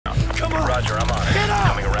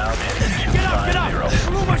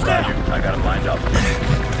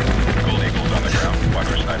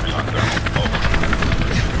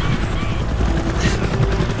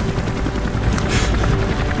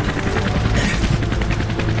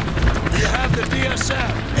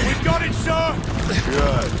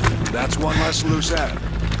Good. That's one less loose end.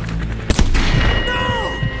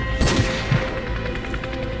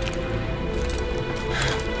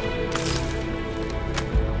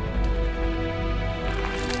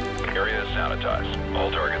 Area is sanitized. All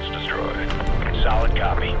targets destroyed. Solid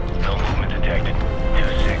copy. No movement detected.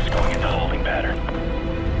 2-6 going into holding pattern.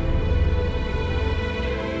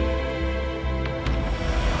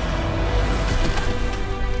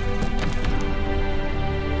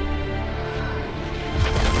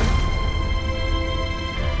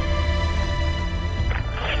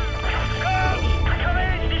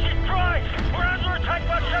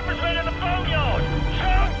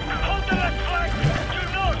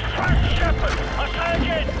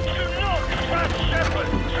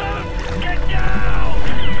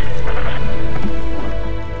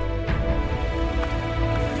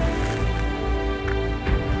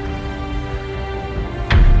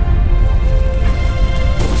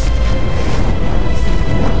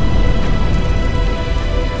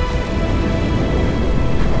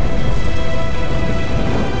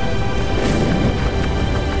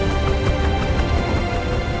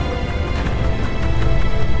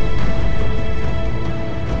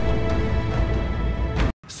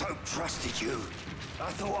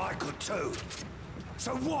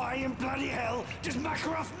 So why in bloody hell does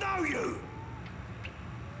Makarov know you?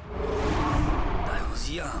 I was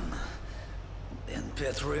young and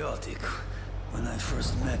patriotic when I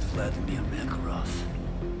first met Vladimir Makarov.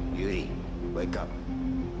 Yuri, wake up.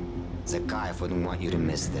 Zakayev wouldn't want you to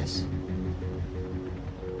miss this.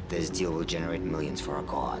 This deal will generate millions for our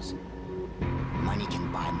cause. Money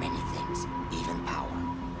can buy many things, even power.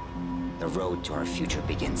 The road to our future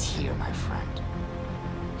begins here, my friend.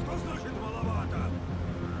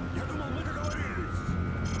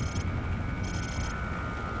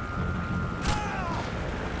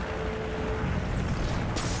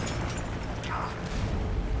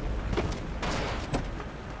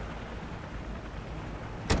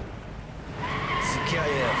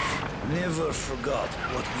 Never forgot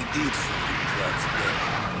what we did for him that day.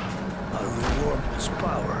 Our reward was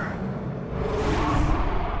power.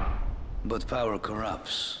 But power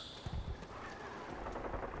corrupts.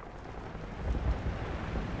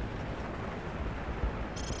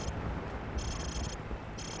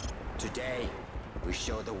 Today, we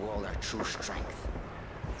show the world our true strength.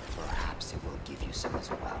 Perhaps it will give you some as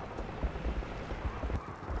well.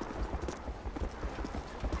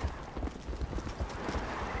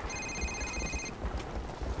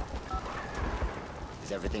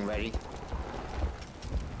 Is everything ready?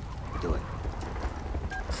 Do it.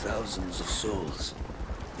 Thousands of souls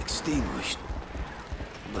extinguished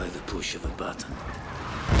by the push of a button.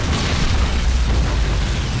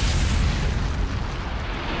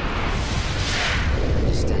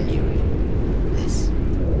 Understand, Yuri? This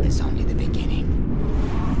is only the beginning.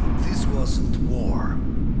 This wasn't war.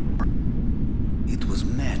 It was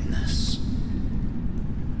madness.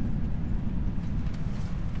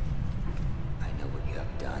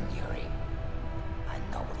 Done, Yuri. I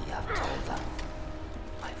know what you have told them.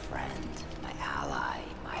 My friend, my ally,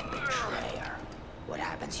 my betrayer. What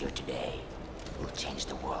happens here today will change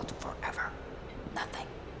the world forever. Nothing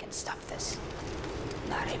can stop this.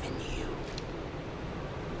 Not even you.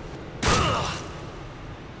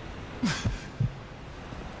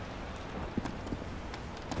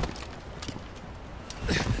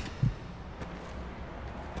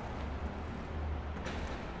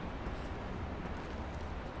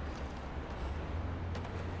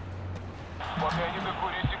 Пока я не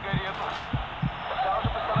докурю сигарету. Тогда уже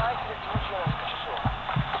постарайся через несколько часов.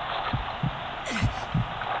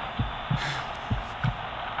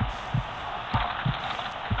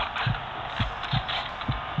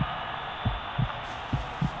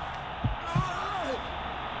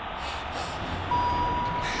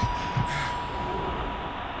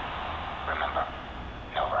 Remember,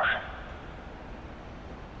 no Russian.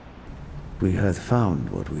 We had found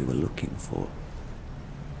what we were looking for.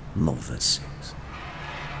 Nova 6.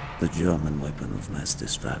 The German weapon of mass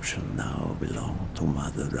destruction now belonged to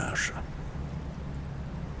Mother Russia.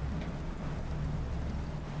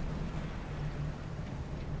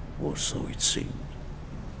 Or so it seemed.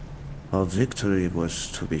 Our victory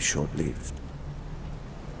was to be short-lived.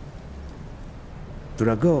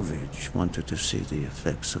 Dragovich wanted to see the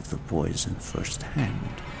effects of the poison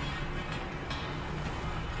firsthand.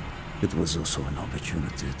 It was also an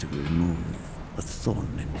opportunity to remove a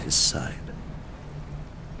thorn in his side.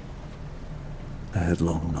 I had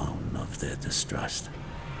long known of their distrust.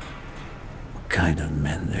 What kind of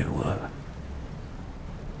men they were.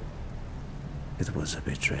 It was a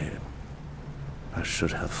betrayal. I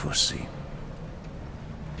should have foreseen.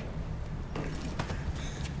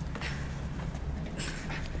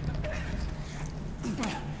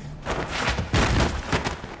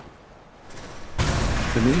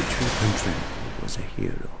 Dmitri Kontrenko was a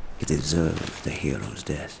hero. He deserved a hero's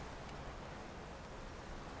death.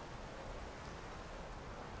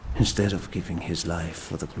 Instead of giving his life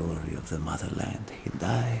for the glory of the motherland, he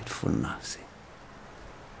died for nothing.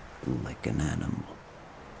 Like an animal.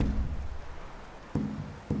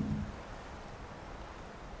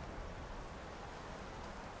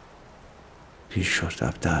 He shot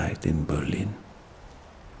up died in Berlin.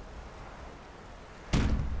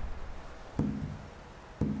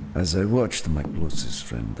 As I watched my closest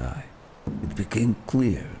friend die, it became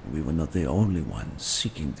clear we were not the only ones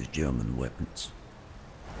seeking the German weapons.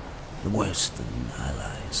 The Western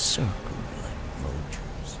allies circled like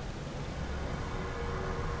vultures.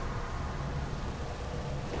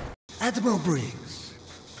 Admiral Briggs.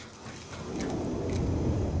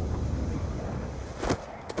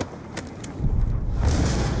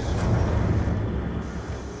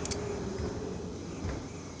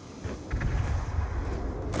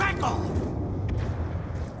 Back off!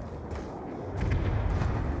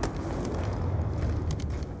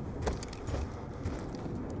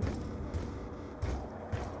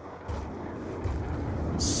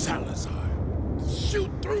 Salazar.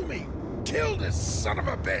 Shoot through me! Kill this son of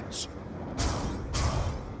a bitch!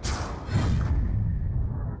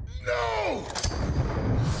 No!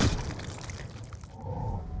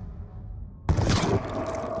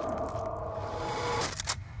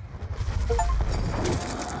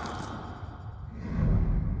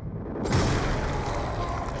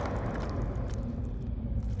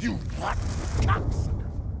 You what?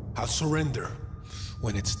 Cocksucker! I'll surrender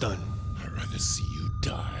when it's done. I'd rather see you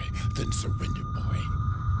die than surrender, boy.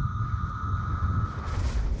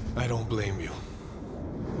 I don't blame you.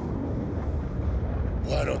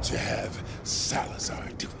 Why don't you have Salazar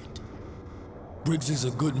do it? Briggs is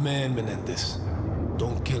a good man, Menendez.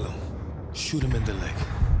 Don't kill him. Shoot him in the leg.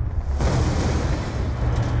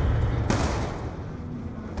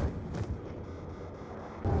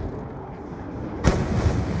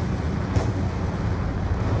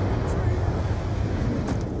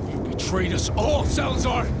 You betrayed us all,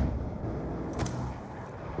 Salazar!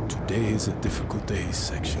 Today is a difficult day,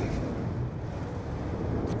 Section.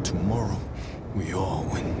 But tomorrow, we all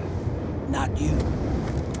win. Not you.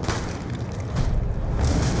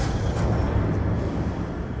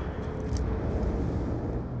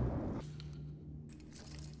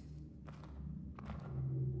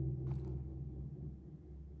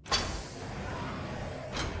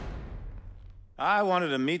 I wanted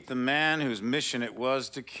to meet the man whose mission it was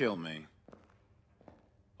to kill me.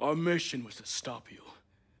 Our mission was to stop you.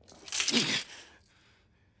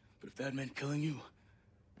 But if that meant killing you,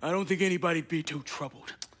 I don't think anybody'd be too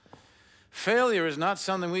troubled. Failure is not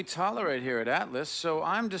something we tolerate here at Atlas, so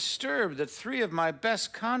I'm disturbed that 3 of my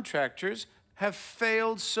best contractors have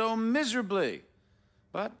failed so miserably.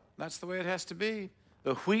 But that's the way it has to be.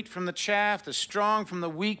 The wheat from the chaff, the strong from the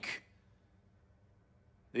weak.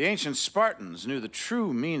 The ancient Spartans knew the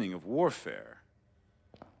true meaning of warfare.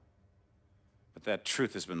 But that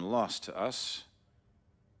truth has been lost to us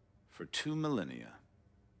for 2 millennia.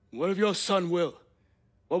 What of your son, Will?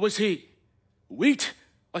 What was he? Wheat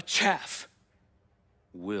or chaff?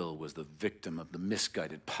 Will was the victim of the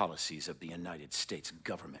misguided policies of the United States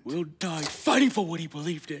government. Will died fighting for what he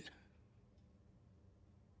believed in.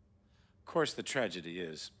 Of course, the tragedy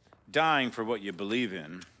is, dying for what you believe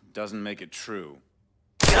in doesn't make it true.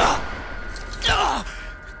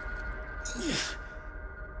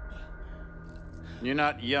 You're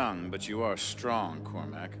not young, but you are strong,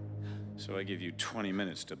 Cormac. So I give you 20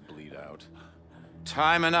 minutes to bleed out.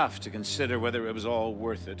 Time enough to consider whether it was all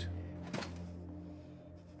worth it.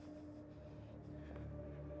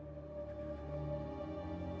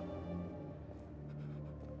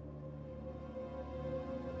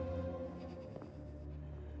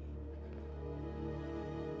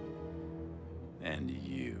 And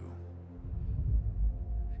you.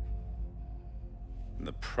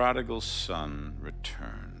 The prodigal son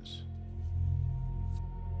returns.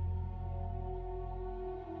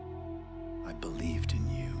 I believed in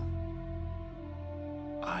you.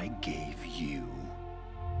 I gave you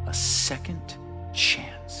a second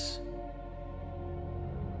chance.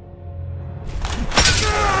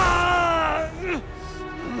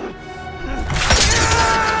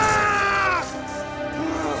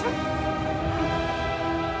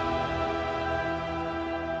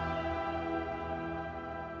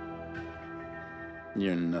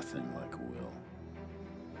 You're nothing like Will.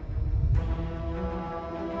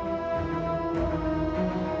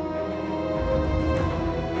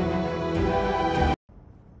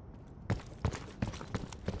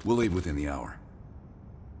 We'll leave within the hour.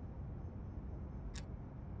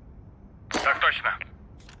 Так точно.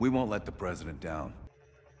 We won't let the president down.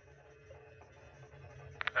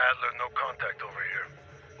 Adler, no contact over here.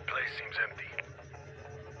 Place seems empty.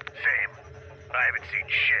 Same. I haven't seen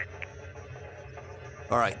shit.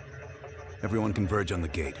 All right. Everyone converge on the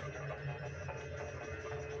gate.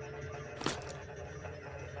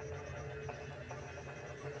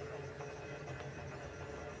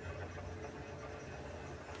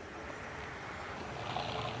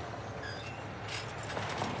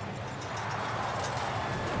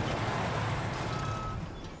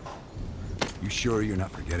 You sure you're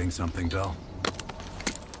not forgetting something, Bell?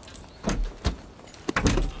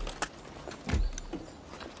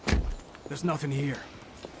 There's nothing here.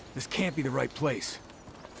 This can't be the right place.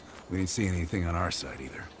 We ain't seeing anything on our side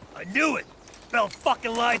either. I knew it! Bell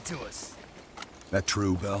fucking lied to us! That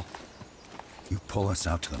true, Bell? You pull us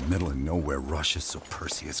out to the middle of nowhere Russia so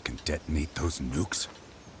Perseus can detonate those nukes?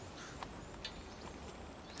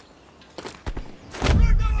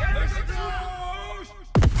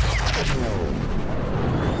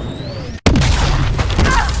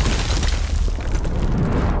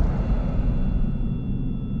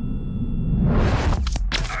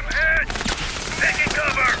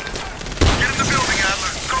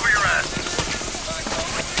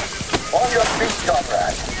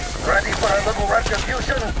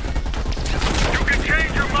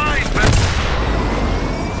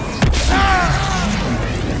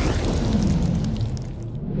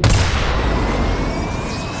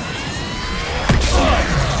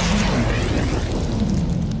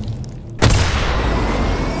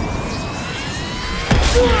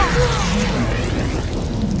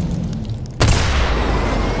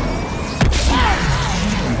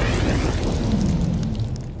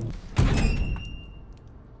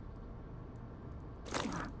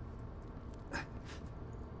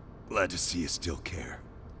 Glad to see you still care.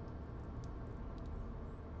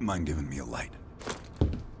 Mind giving me a light?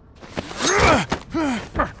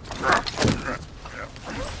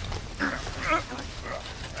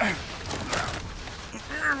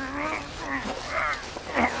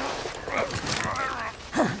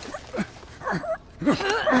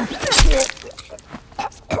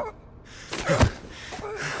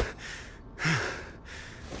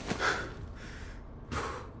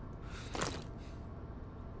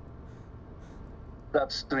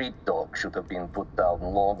 That street dog should have been put down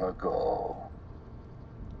long ago.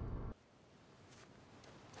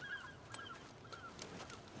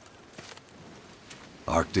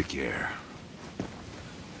 Arctic air.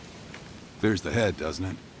 Clears the head, doesn't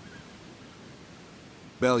it?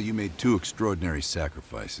 Bell, you made two extraordinary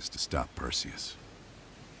sacrifices to stop Perseus.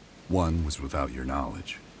 One was without your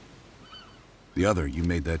knowledge. The other, you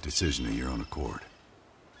made that decision of your own accord.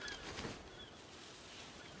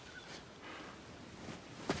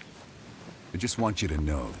 I just want you to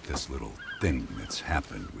know that this little thing that's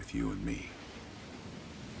happened with you and me,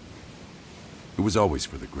 it was always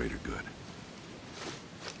for the greater good.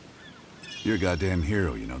 You're a goddamn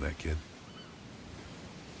hero, you know that, kid?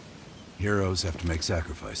 Heroes have to make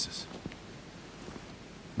sacrifices.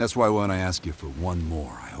 That's why when I ask you for one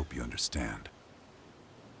more, I hope you understand.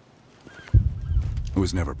 It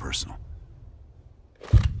was never personal.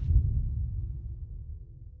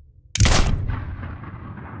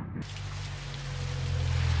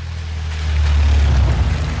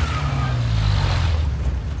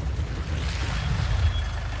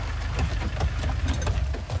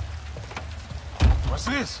 What's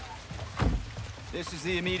this? This is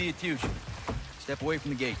the immediate future. Step away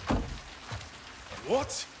from the gate.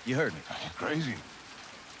 What? You heard me. You're crazy.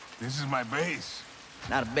 This is my base.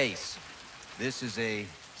 Not a base. This is a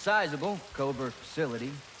sizable covert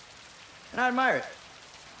facility, and I admire it.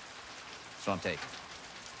 So I'm taking.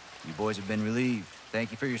 You boys have been relieved. Thank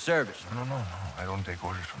you for your service. No. I don't take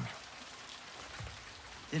orders from you.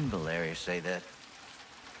 Didn't Valeria say that?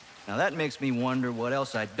 Now that makes me wonder what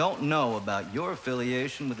else I don't know about your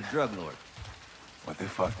affiliation with the drug lord. What the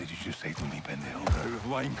fuck did you just say to me, pendejo?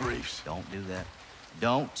 Lying briefs. Don't do that.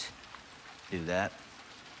 Don't do that.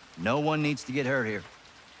 No one needs to get hurt here.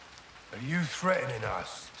 Are you threatening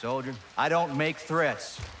us? Soldier, I don't make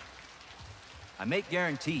threats. I make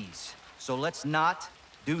guarantees. So let's not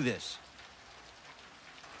do this.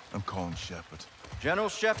 I'm calling Shepard. General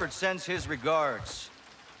Shepard sends his regards.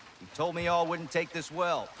 He told me y'all wouldn't take this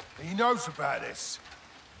well. He knows about this.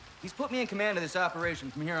 He's put me in command of this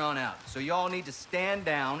operation from here on out. So y'all need to stand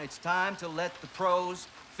down. It's time to let the pros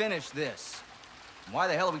finish this. Why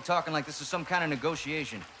the hell are we talking like this is some kind of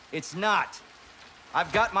negotiation? It's not.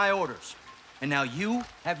 I've got my orders. And now you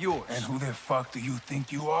have yours. And who the fuck do you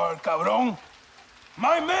think you are, cabron?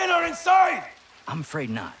 My men are inside! I'm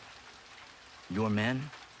afraid not. Your men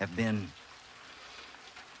have been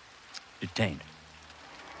detained.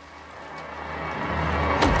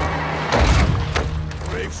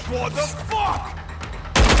 Graves, what the fuck?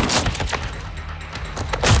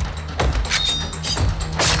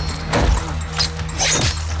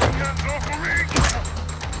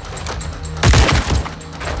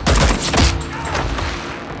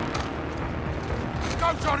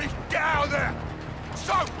 Go, Johnny! Get out of there!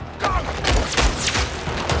 So, go!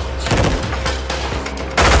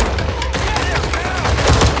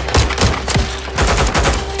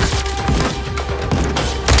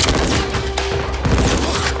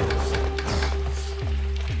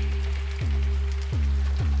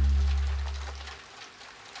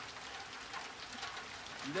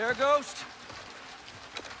 You there, Ghost?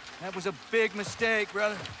 That was a big mistake,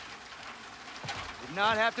 brother. Did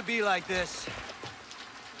not have to be like this.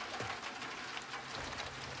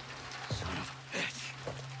 Son of a bitch.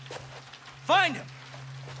 Find him!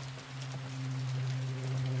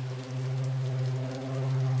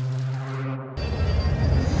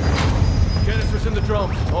 Canisters in the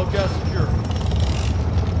drone. All gas secure.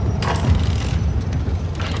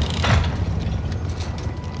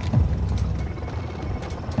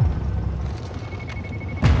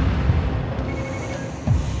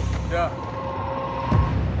 Да.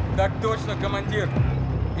 Так точно, командир.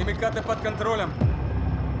 Химикаты под контролем.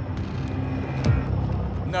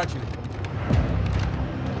 Начали.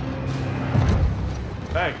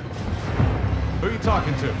 Hey, who are you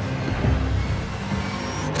talking to?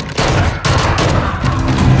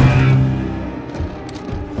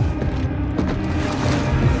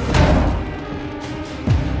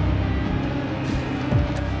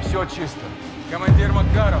 Все чисто. Командир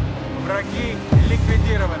Макаров, враги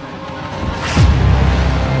ликвидированы.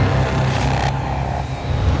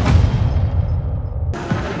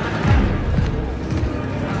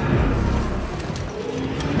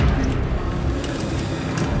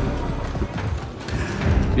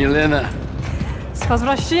 Милена, С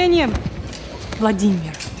возвращением,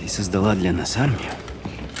 Владимир. ты создала для нас армию?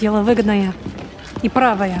 Дело выгодное и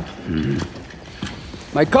правое.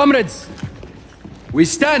 My comrades, we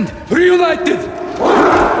stand reunited!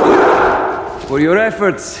 For your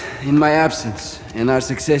efforts in my absence and our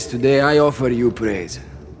success today, I offer you praise.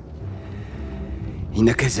 И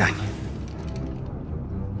наказание.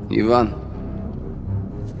 Иван,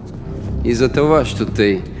 из-за того, что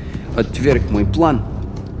ты отверг мой план,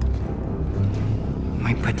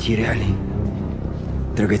 мы потеряли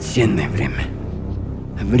драгоценное время.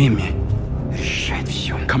 Время решает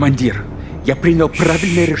все. Командир, я принял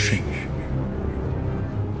правильное решение.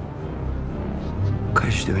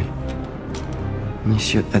 Каждый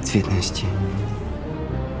несет ответственности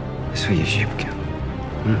за свои ошибки.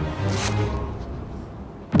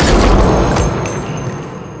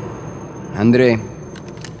 Андрей,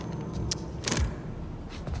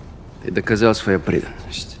 ты доказал свою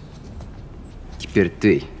преданность. Теперь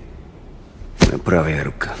ты моя правая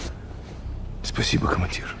рука. Спасибо,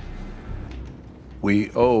 командир.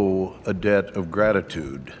 We owe a debt of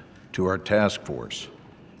gratitude to our task force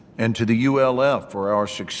and to the ULF for our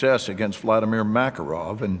success against Vladimir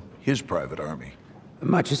Makarov and his private army.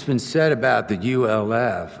 Much has been said about the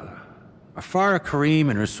ULF. Are Farah Karim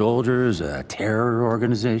and her soldiers a terror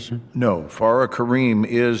organization? No, Farah Karim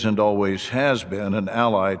is and always has been an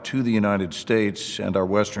ally to the United States and our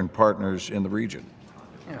Western partners in the region.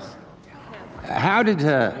 How did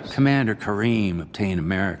Commander Karim obtain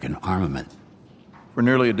American armament? For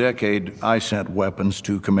nearly a decade, I sent weapons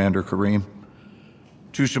to Commander Karim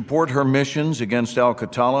to support her missions against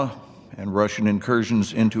Al-Qatala and Russian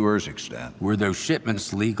incursions into Urzikstan. Were those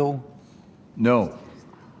shipments legal? No.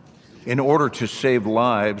 In order to save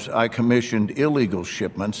lives, I commissioned illegal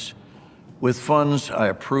shipments with funds I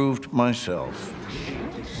approved myself.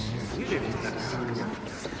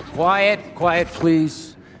 Quiet,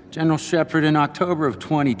 please. General Shepard, in October of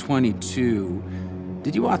 2022,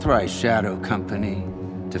 did you authorize Shadow Company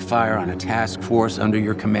to fire on a task force under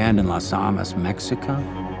your command in Las Almas, Mexico?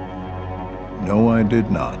 No, I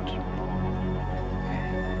did not.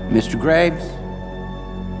 Mr. Graves,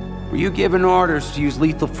 were you given orders to use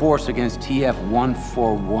lethal force against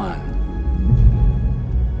TF-141?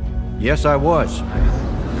 Yes, I was.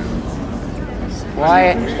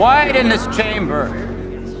 Quiet in this chamber.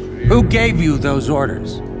 Who gave you those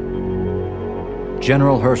orders?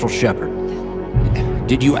 General Herschel Shepard.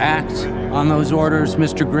 Did you act on those orders,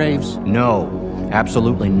 Mr. Graves? No,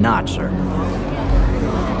 absolutely not, sir.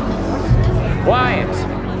 Quiet!